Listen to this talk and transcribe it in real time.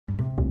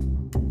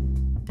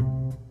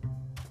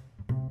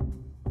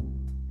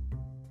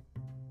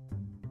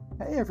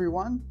Hey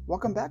everyone,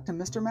 welcome back to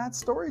Mr.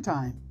 Matt's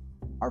Storytime.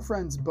 Our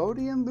friends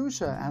Bodhi and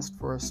Lucia asked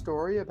for a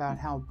story about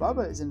how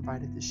Bubba is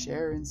invited to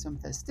share in some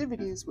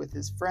festivities with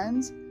his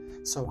friends,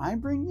 so I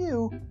bring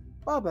you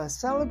Bubba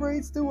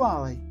Celebrates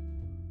Diwali.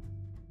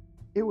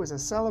 It was a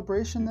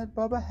celebration that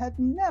Bubba had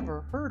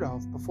never heard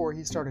of before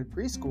he started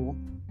preschool,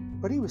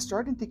 but he was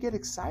starting to get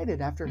excited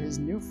after his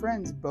new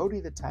friends Bodhi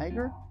the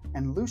tiger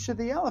and Lucia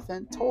the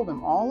elephant told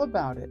him all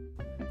about it.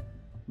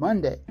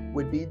 Monday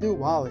would be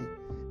Diwali,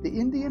 the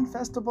Indian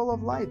Festival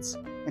of Lights,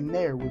 and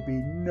there would be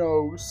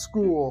no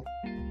school.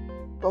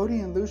 Bodhi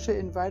and Lucia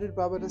invited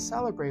Bubba to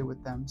celebrate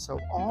with them, so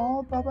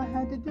all Bubba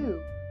had to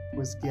do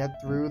was get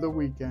through the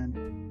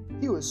weekend.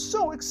 He was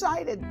so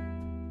excited!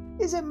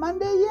 "Is it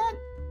Monday yet?"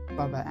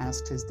 Bubba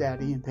asked his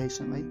daddy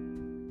impatiently.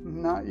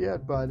 "Not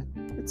yet, bud.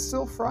 It's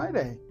still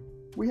Friday.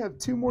 We have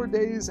 2 more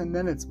days and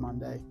then it's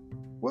Monday."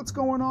 "What's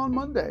going on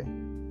Monday?"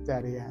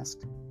 Daddy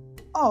asked.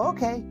 "Oh,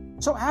 okay.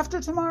 So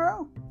after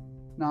tomorrow?"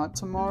 "Not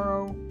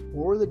tomorrow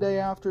or the day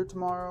after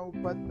tomorrow,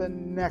 but the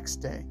next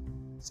day.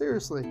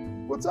 Seriously,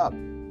 what's up?"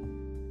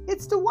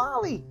 "It's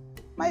Diwali.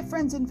 My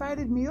friends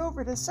invited me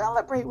over to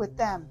celebrate with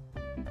them."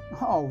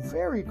 "Oh,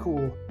 very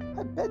cool.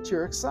 I bet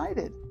you're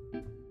excited.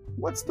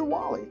 What's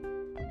Diwali?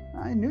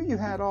 I knew you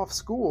had off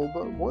school,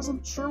 but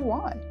wasn't sure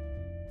why."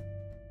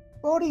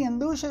 "Bodhi and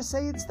Lucia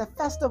say it's the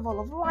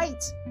Festival of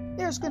Lights.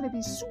 There's going to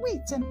be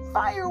sweets and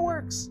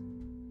fireworks."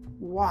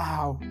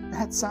 "Wow,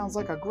 that sounds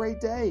like a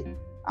great day.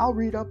 I'll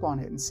read up on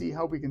it and see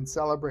how we can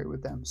celebrate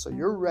with them, so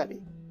you're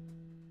ready."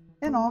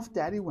 And off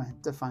Daddy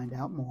went to find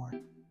out more.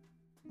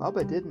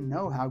 Bubba didn't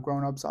know how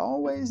grown-ups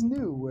always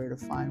knew where to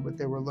find what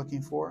they were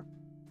looking for.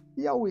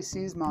 He always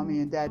sees Mommy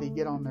and Daddy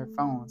get on their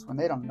phones when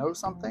they don't know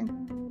something,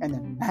 and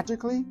then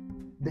magically,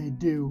 they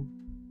do.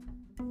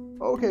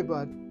 "Okay,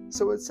 bud,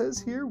 so it says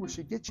here we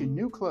should get you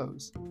new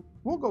clothes.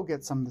 We'll go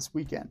get some this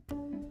weekend."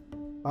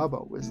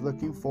 Bubba was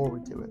looking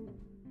forward to it.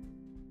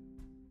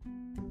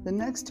 The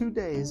next 2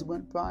 days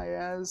went by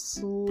as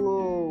slowly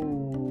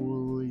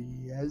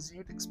as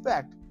you'd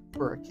expect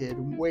for a kid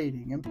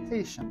waiting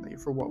impatiently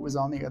for what was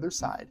on the other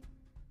side.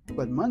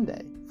 But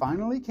Monday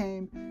finally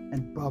came,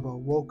 and Bubba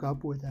woke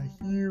up with a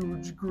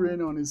huge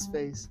grin on his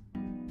face.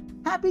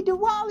 "Happy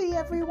Diwali,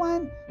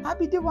 everyone!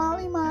 Happy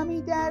Diwali,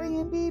 Mommy, Daddy,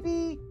 and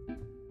Bibi!"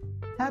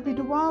 "Happy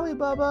Diwali,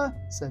 Bubba!"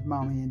 said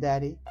Mommy and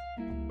Daddy.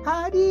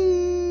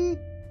 "Hadi!"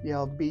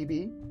 yelled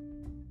Bibi.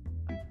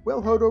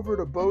 "We'll head over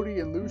to Bodhi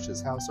and Lucia's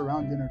house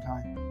around dinner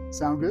time.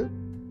 Sound good?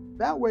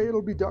 That way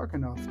it'll be dark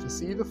enough to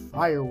see the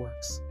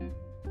fireworks."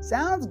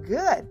 "Sounds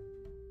good,"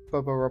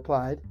 Bubba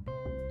replied.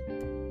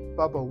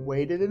 Bubba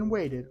waited and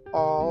waited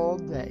all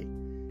day.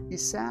 He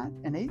sat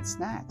and ate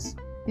snacks.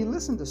 He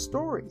listened to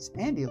stories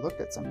and he looked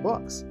at some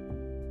books.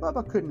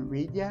 Bubba couldn't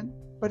read yet,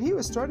 but he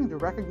was starting to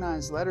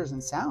recognize letters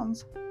and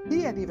sounds.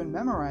 He had even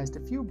memorized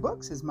a few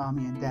books his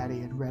Mommy and Daddy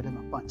had read him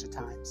a bunch of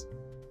times.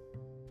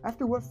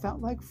 After what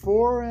felt like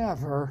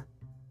forever,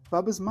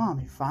 Bubba's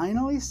Mommy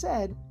finally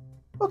said,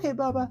 "Okay,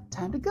 Bubba,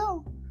 time to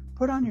go.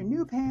 Put on your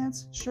new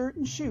pants, shirt,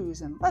 and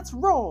shoes, and let's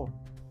roll."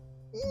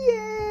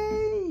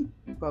 "Yay!"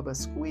 Bubba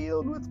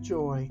squealed with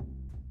joy.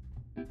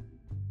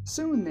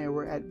 Soon they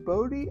were at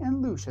Bodhi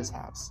and Lucia's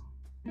house.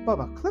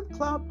 Bubba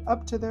clip-clopped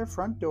up to their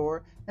front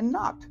door and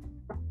knocked.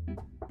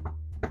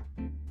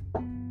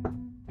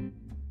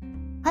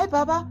 "Hi,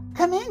 Bubba.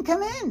 Come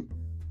in,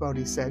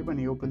 Bodhi said when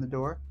he opened the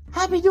door.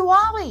 "Happy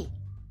Diwali!"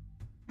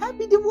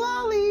 "Happy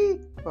Diwali!"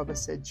 Bubba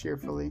said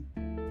cheerfully.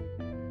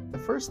 The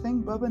first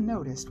thing Bubba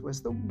noticed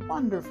was the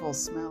wonderful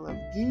smell of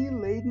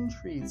ghee-laden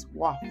treats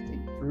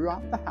wafting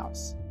throughout the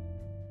house.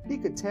 He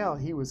could tell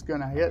he was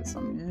gonna get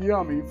some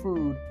yummy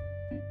food.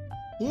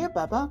 "Here,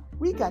 Bubba,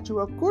 we got you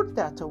a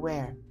kurta to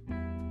wear,"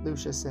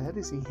 Lucia said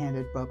as he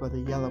handed Bubba the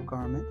yellow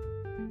garment.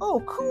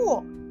 "Oh,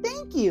 cool!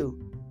 Thank you!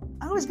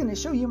 I was gonna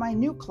show you my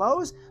new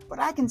clothes, but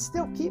I can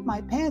still keep my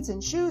pants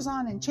and shoes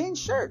on and change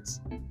shirts."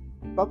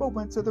 Bubba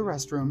went to the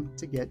restroom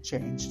to get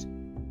changed.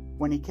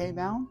 When he came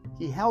out,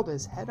 he held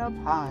his head up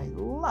high,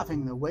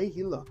 loving the way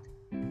he looked.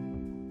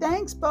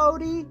 "Thanks,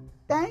 Bodhi!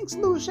 Thanks,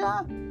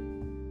 Lucia!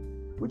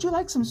 Would you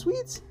like some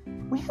sweets?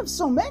 We have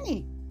so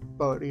many,"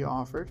 Bodhi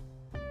offered.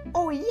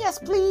 "Oh, yes,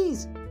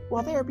 please!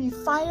 Will there be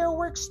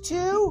fireworks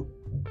too?"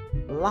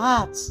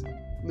 "Lots,"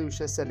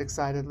 Lucia said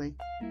excitedly.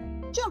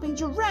 "Jumping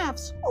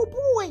giraffes! Oh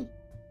boy!"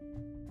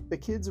 The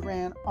kids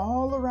ran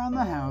all around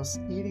the house,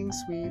 eating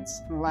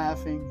sweets,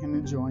 laughing, and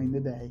enjoying the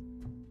day.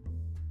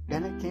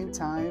 Then it came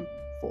time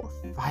for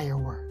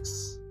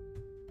fireworks.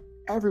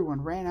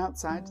 Everyone ran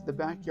outside to the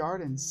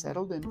backyard and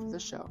settled in for the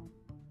show.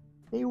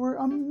 They were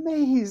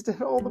amazed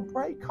at all the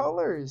bright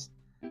colors.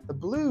 The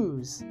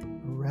blues,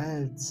 the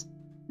reds,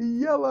 the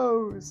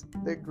yellows,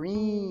 the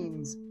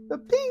greens, the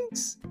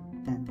pinks,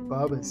 and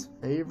Bubba's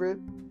favorite,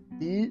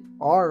 the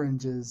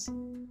oranges.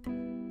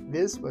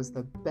 This was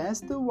the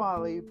best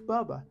Diwali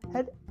Bubba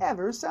had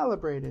ever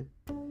celebrated,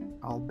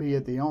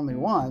 albeit the only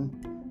one,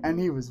 and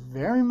he was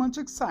very much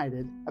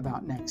excited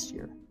about next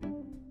year.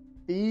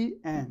 The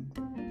end.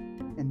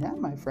 And that,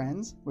 my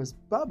friends, was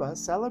Bubba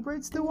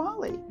Celebrates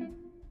Diwali.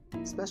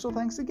 Special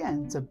thanks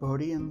again to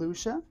Bodhi and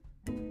Lucia.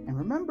 And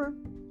remember,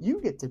 you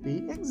get to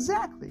be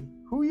exactly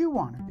who you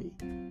want to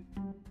be.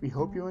 We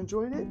hope you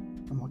enjoyed it,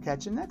 and we'll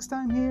catch you next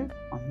time here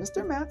on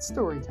Mr. Matt's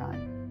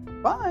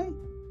Storytime. Bye!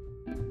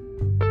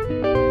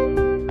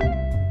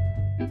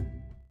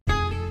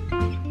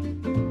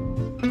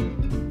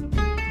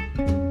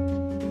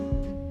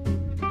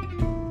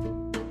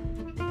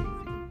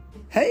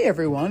 Hey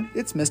everyone,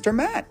 it's Mr.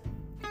 Matt.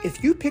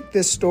 If you picked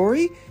this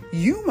story,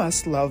 you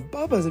must love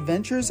Bubba's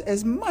adventures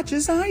as much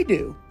as I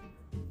do.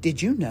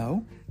 Did you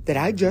know that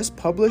I just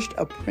published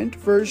a print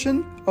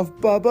version of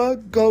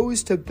Bubba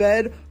Goes to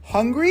Bed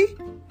Hungry?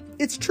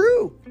 It's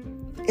true.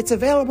 It's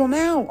available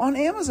now on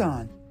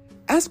Amazon.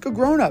 Ask a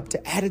grown-up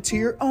to add it to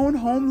your own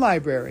home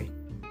library.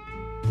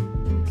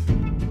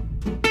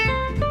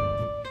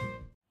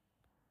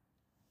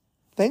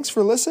 Thanks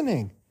for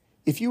listening.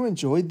 If you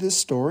enjoyed this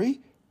story,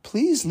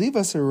 please leave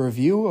us a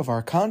review of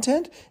our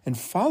content and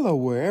follow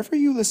wherever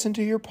you listen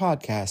to your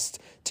podcasts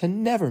to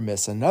never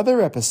miss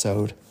another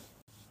episode.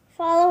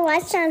 Follow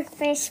us on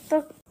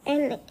Facebook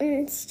and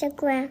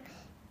Instagram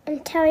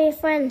and tell your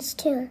friends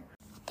too.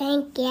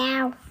 Thank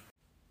you.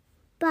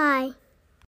 Bye.